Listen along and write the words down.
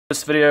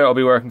This video I'll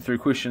be working through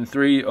question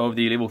 3 of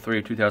the level 3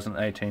 of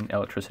 2018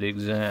 electricity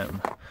exam.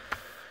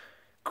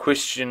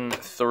 Question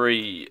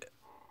 3.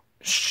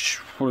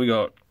 What do we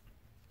got?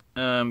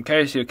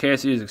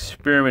 Casey is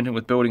experimenting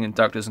with building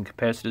inductors and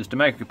capacitors. To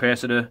make a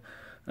capacitor,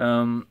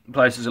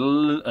 places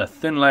a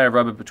thin layer of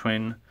rubber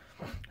between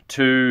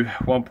two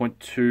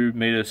 1.2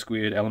 meter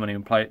squared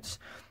aluminium plates.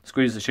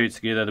 Squeeze the sheets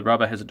together. The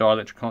rubber has a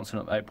dielectric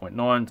constant of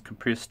 8.9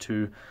 compressed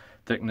to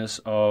thickness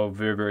of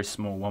very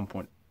small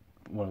 1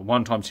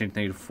 times 10 to the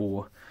negative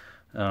 4,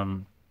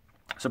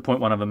 so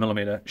 0.1 of a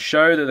millimeter.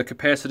 Show that the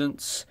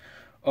capacitance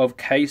of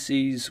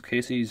Casey's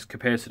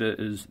capacitor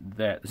is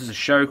that. This is a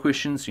show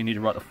question, so you need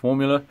to write the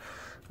formula.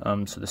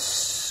 So the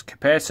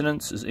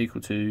capacitance is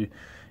equal to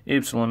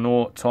epsilon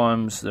naught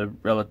times the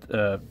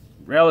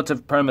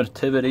relative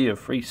permittivity of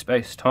free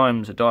space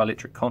times the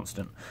dielectric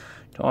constant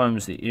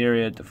times the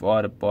area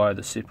divided by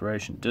the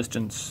separation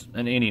distance,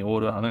 in any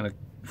order. I think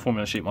the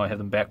formula sheet might have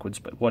them backwards,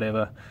 but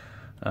whatever.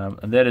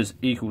 And that is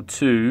equal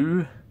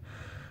to,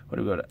 what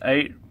have we got,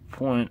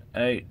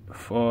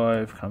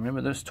 8.85, can't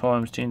remember this,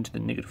 times 10 to the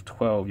negative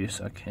 12, yes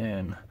I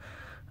can,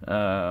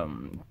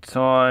 times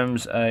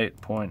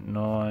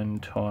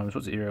 8.9 times,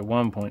 what's the area,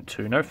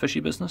 1.2, no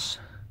fishy business?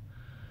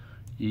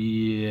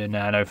 Yeah,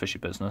 no fishy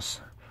business.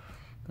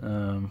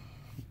 And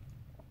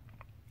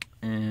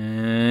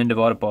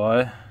divided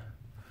by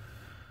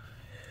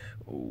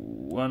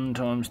 1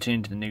 times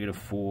 10 to the negative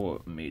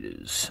 4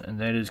 meters, and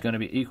that is going to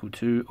be equal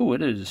to, we'll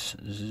just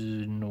go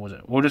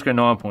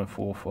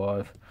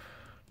 9.45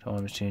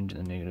 times 10 to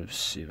the negative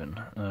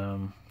 7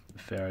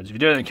 farads. If you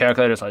do it in the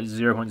calculator, it's like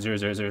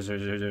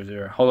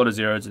 0.000000, a whole lot of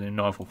zeros, and then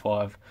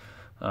 945.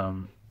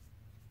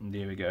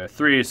 There we go.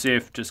 3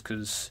 SF, just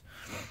because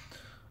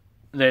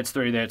that's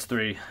 3, that's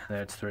 3,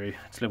 that's 3.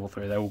 It's level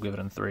 3, they will give it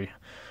in 3.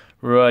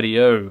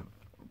 Rightio.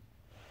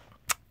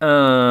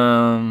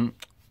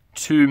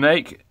 To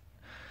make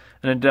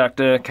an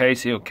inductor,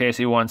 KC or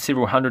KC1,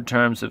 several hundred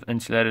turns of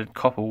insulated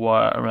copper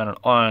wire around an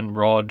iron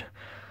rod.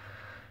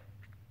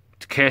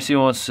 KC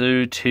wants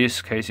to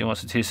test this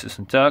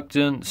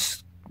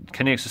inductance,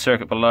 connects the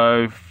circuit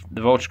below. The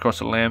voltage across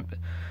the lamp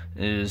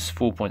is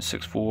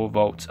 4.64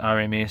 volts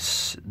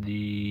RMS.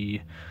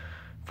 The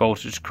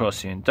voltage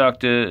across the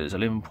inductor is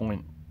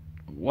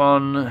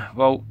 11.1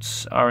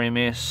 volts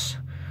RMS.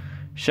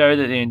 Show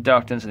that the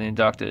inductance of the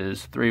inductor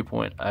is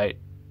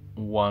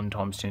 3.81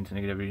 times 10 to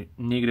the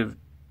negative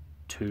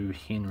 2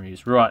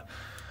 henries. Right,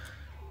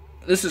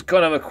 this is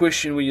kind of a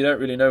question where you don't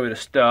really know where to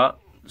start,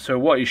 so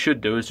what you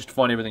should do is just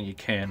find everything you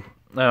can.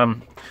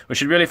 We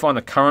should really find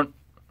the current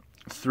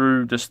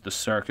through just the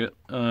circuit,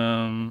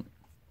 and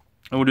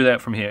we'll do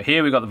that from here.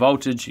 Here we got the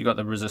voltage, you got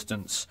the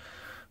resistance,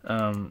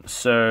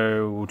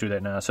 so we'll do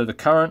that now. So the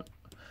current,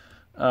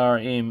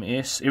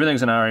 RMS,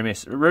 everything's an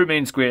RMS, root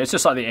mean square, it's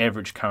just like the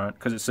average current,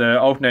 because it's an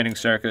alternating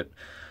circuit.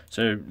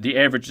 So the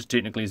average is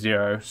technically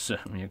 0, so,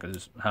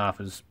 because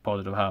half is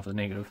positive, half is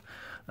negative.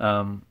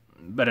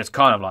 But it's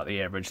kind of like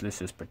the average, let's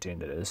just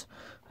pretend it is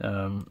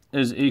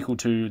equal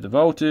to the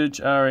voltage,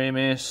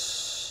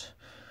 RMS,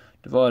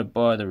 divided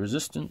by the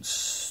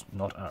resistance,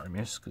 not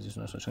RMS, because there's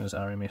no such thing as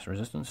RMS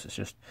resistance, it's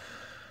just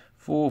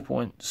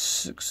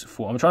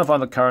 4.64. I'm trying to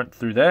find the current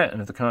through that,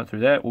 and if the current through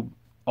that, well,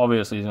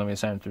 obviously it's going to be the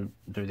same through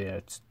there,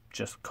 it's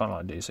just kind of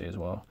like DC as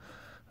well.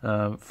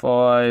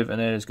 5,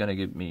 and that is going to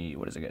give me,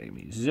 what is it going to give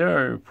me?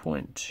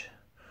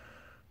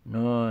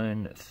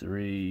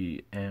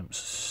 0.93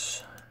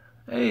 amps.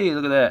 Hey,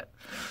 look at that.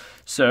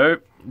 So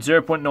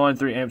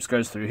 0.93 amps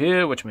goes through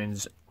here, which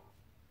means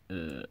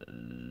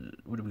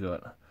what have we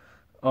got?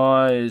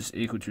 I is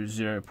equal to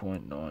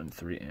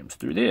 0.93 amps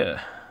through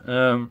there.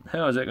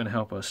 How is that going to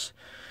help us?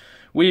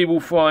 We will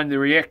find the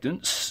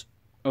reactance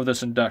of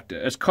this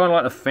inductor. It's kind of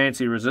like a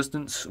fancy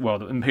resistance. Well,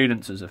 the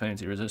impedance is a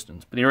fancy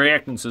resistance, but the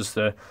reactance is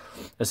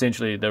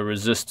essentially the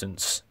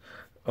resistance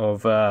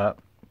of that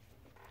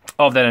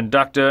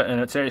inductor,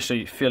 and it's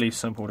actually fairly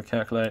simple to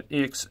calculate.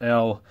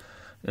 XL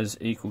is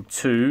equal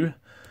to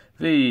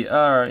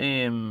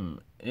VRMS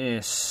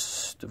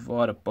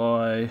divided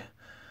by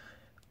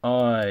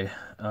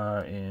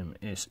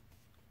IRMS.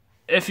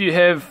 If you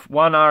have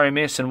one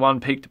RMS and one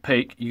peak to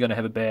peak, you're going to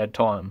have a bad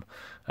time.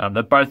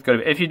 They're both got to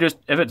be, if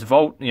it's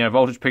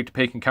voltage peak to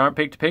peak and current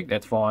peak to peak,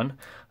 that's fine.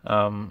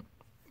 In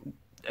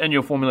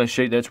your formula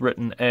sheet, that's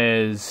written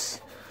as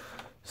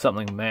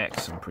something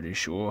max, I'm pretty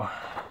sure.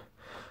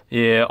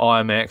 Yeah,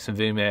 I max and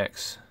V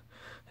max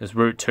is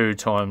root 2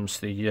 times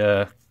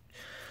the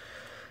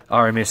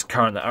RMS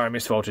current, the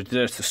RMS voltage.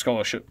 That's the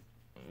scholarship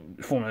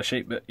formula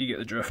sheet, but you get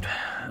the drift.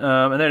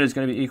 And that is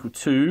going to be equal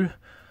to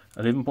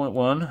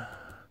 11.1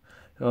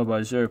 divided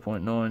by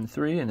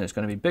 0.93, and that's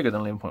going to be bigger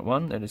than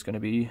 11.1. That is going to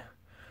be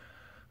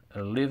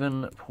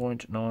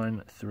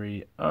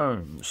 11.93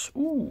 ohms.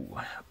 Ooh,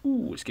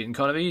 it's getting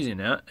kind of easy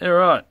now.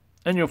 Alright,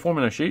 in your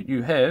formula sheet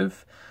you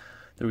have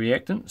the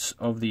reactance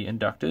of the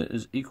inductor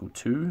is equal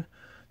to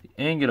the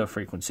angular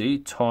frequency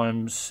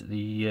times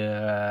the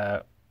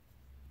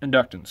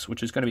inductance,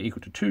 which is going to be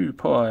equal to 2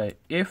 pi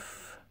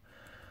f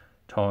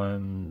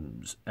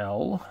times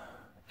L.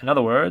 In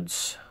other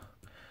words,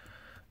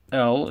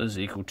 L is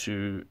equal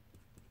to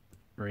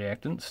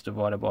reactance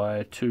divided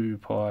by 2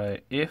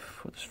 pi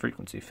f, which is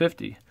frequency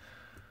 50.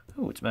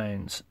 Oh, it's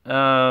mains.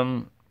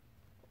 What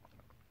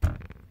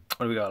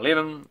do we got?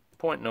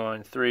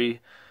 11.93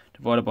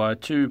 divided by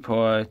 2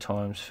 pi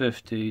times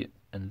 50,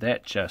 and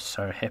that just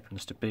so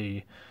happens to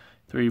be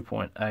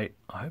 3.8. I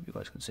hope you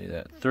guys can see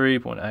that.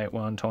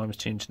 3.81 times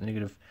 10 to the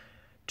negative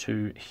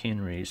 2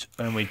 henries.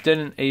 And we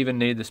didn't even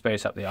need the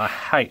space up there. I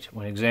hate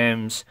when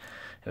exams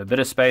have a bit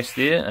of space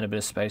there and a bit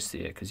of space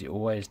there, because you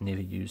always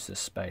never use this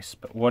space,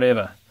 but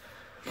whatever.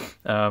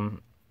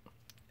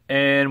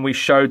 And we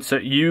showed, so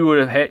you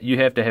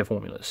have to have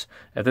formulas.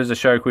 If there's a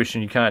show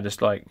question, you can't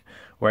just like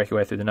work your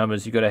way through the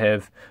numbers. You've got to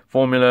have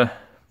formula,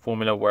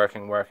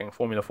 working,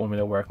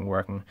 formula,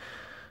 working,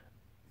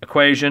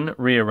 equation,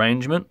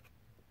 rearrangement,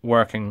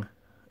 working,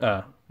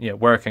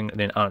 working, and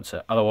then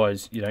answer.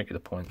 Otherwise, you don't get the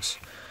points.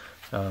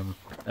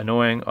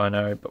 Annoying, I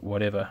know, but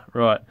whatever.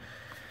 Right.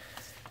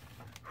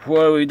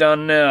 What have we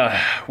done now?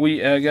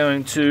 We are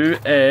going to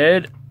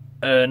add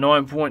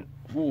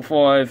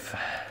 9.45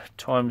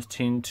 times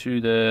 10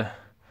 to the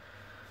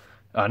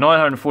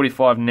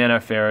 945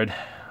 nanofarad.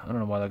 I don't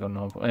know why they got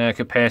 9.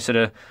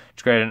 Capacitor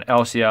to create an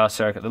LCR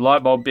circuit. The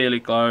light bulb barely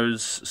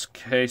glows.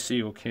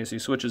 KC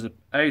switches the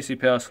AC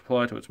power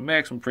supply to its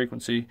maximum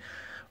frequency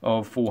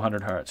of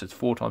 400 hertz. It's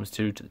 4 times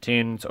 2 to the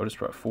 10, so I'll just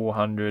write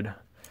 400.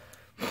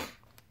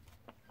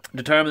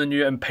 Determine the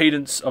new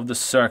impedance of the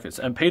circuits.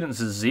 Impedance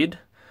is Z.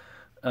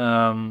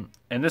 And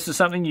this is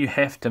something you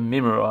have to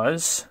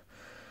memorize,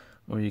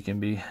 or you can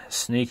be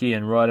sneaky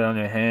and write it on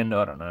your hand.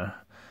 I don't know.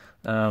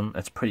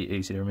 It's pretty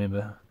easy to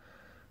remember.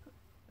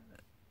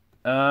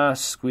 R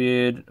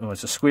squared,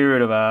 it's the square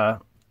root of R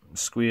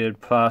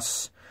squared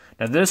plus,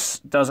 now this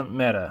doesn't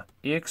matter,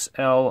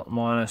 XL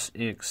minus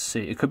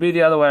XC. It could be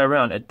the other way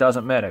around, it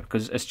doesn't matter,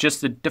 because it's just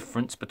the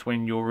difference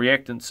between your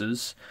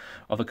reactances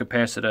of the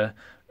capacitor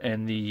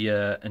and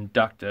the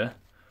inductor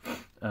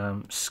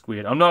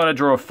squared. I'm not going to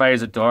draw a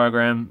phasor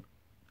diagram,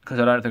 because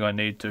I don't think I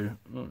need to.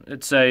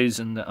 It says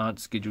in the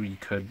answer schedule you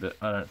could, but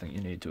I don't think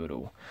you need to at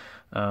all.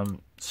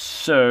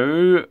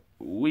 So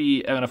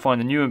we are going to find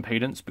the new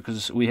impedance,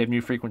 because we have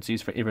new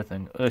frequencies for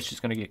everything. It's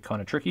just going to get kind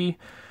of tricky.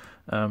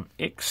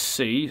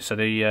 XC, so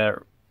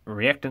the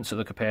reactance of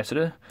the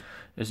capacitor,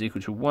 is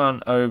equal to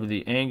 1 over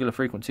the angular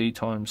frequency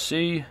times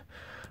C,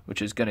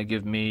 which is going to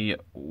give me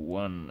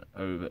 1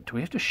 over... Do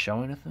we have to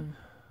show anything?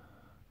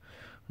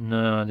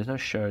 No, there's no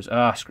shows.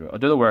 Screw it. I'll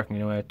do the working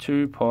anyway.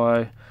 2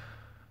 pi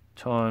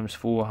times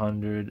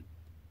 400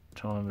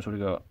 times, what do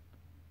we got?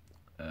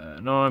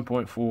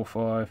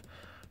 9.45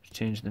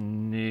 change the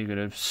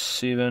negative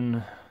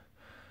 7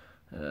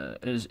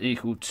 is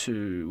equal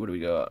to, what do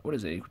we got? What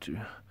is it equal to?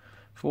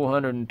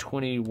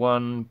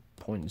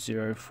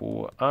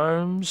 421.04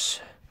 ohms.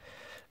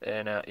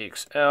 And our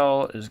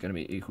XL is going to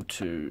be equal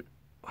to,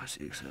 what's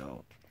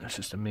XL? That's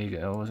just a mega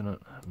L, isn't it?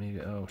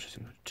 Mega L, which is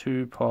equal to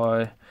 2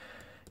 pi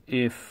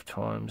F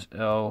times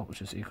L,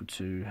 which is equal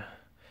to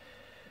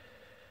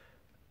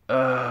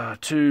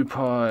 2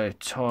 pi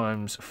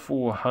times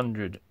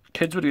 400.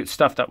 Kids would get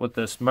stuffed up with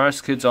this.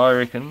 Most kids, I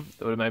reckon,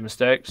 that would have made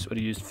mistakes, would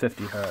have used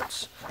 50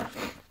 hertz.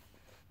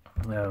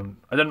 I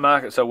didn't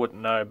mark it, so I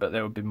wouldn't know, but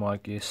that would be my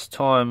guess.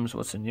 Times,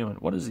 what's the new one?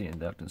 What is the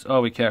inductance?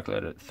 Oh, we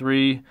calculated it.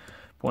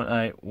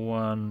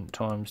 3.81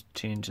 times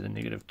 10 to the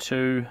negative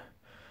 2.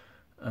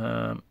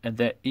 And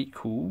that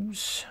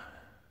equals,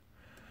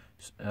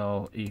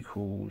 L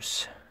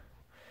equals,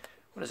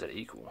 what does that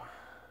equal?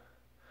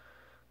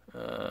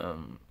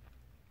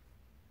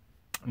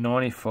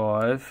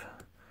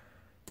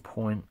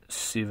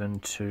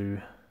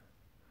 95.72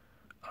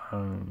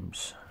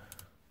 ohms.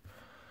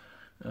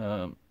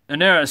 And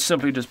now it's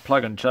simply just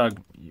plug and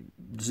chug.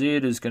 Z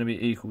is going to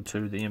be equal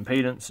to the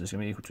impedance, is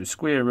going to be equal to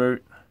square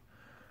root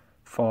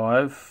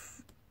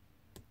 5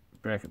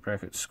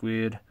 bracket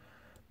squared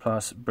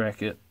plus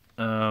bracket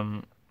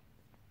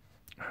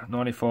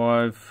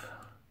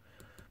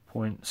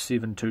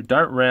 95.72.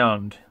 Don't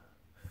round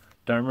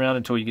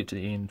until you get to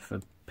the end. For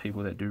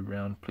people that do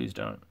round, please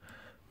don't.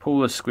 Pull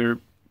the square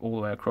all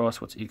the way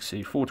across. What's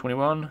XC?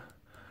 421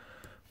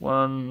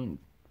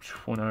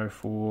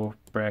 1.04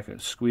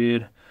 bracket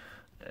squared.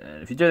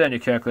 And if you do that in your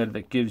calculator,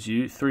 that gives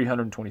you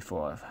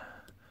 325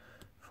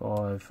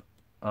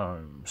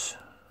 ohms.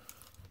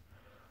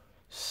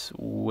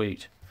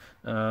 Sweet.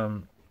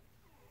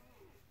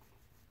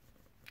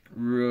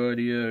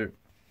 Radio.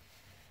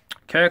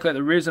 Calculate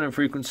the resonant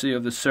frequency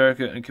of the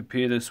circuit and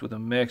compare this with the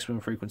maximum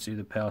frequency of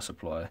the power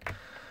supply.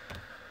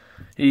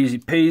 Easy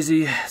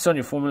peasy. It's on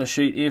your formula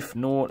sheet. F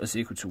naught is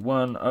equal to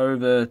 1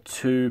 over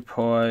 2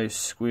 pi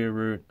square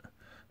root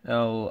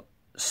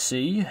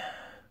LC,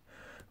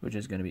 which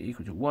is going to be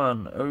equal to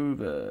 1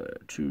 over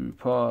 2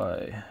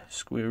 pi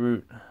square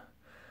root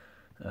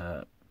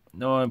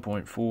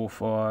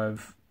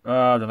 9.45.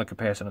 I've done the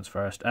capacitance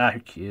first. Who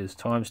cares?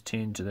 Times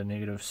 10 to the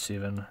negative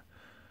 7.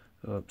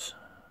 Oops.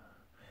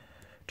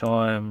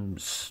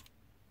 Times,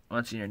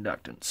 what's your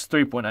inductance?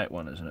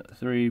 3.81, isn't it?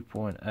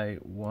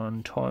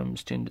 3.81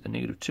 times 10 to the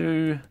negative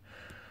 2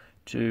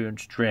 and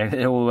drag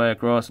that all the way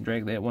across and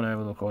drag that one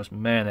over across.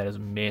 Man, that is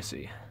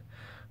messy.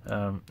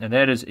 And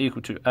that is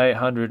equal to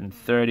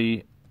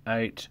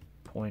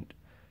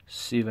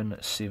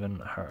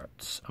 838.77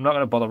 hertz. I'm not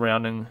going to bother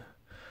rounding.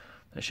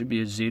 That should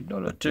be a Z,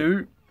 not a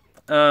 2.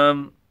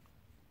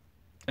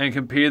 And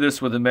compare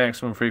this with the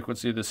maximum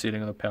frequency of the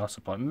setting of the power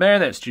supply. Man,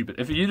 that's stupid.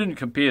 If you didn't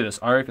compare this,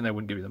 I reckon they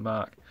wouldn't give you the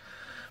mark.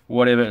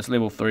 Whatever, it's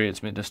level 3.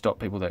 It's meant to stop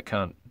people that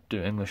can't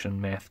do English and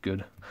math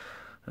good.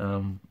 I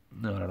don't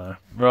know.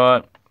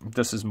 Right,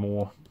 this is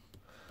more.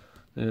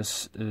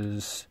 This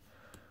is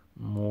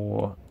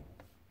more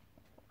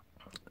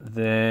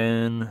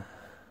than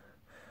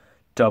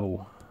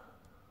double,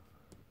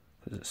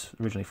 because it's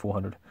originally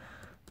 400.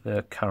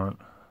 The current.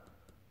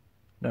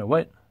 No,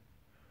 wait.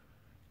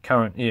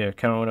 Current, yeah,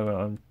 current,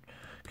 whatever.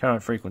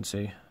 Current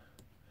frequency.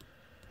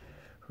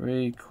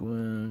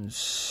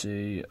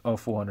 Frequency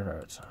of 400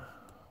 hertz.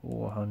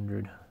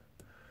 400,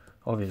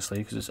 obviously,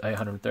 because it's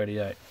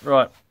 838.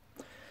 Right.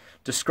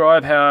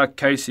 Describe how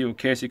Casey or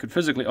Cassie could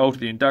physically alter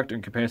the inductor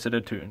and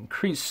capacitor to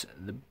increase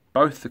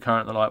both the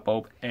current in the light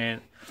bulb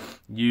and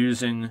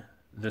using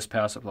this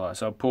power supply.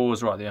 So I'll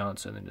pause, write the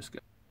answer, and then just go.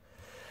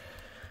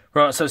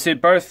 Right, so I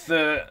said both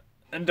the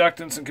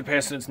inductance and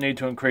capacitance need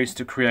to increase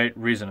to create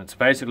resonance.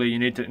 Basically, you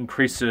need to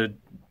increase the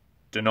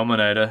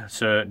denominator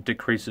so it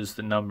decreases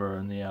the number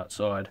on the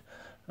outside.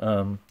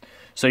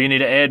 So you need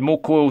to add more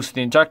coils to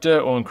the inductor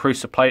or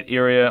increase the plate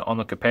area on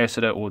the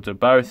capacitor, or do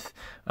both.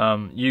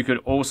 You could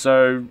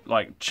also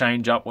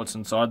change up what's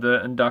inside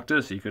the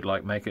inductor, so you could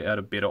make it out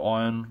of better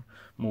iron,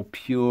 more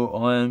pure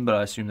iron, but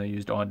I assume they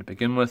used iron to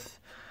begin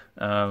with.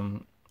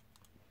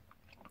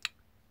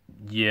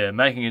 Yeah,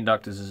 making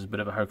inductors is a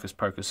bit of a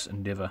hocus-pocus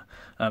endeavour.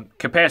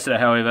 Capacitor,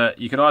 however,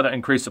 you could either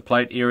increase the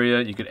plate area,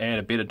 you could add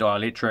a better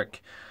dielectric,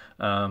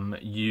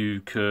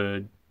 you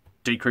could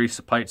decrease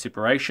the plate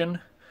separation,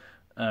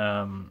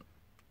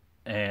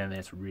 and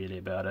that's really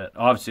about it.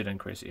 I've said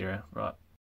increase the area, right.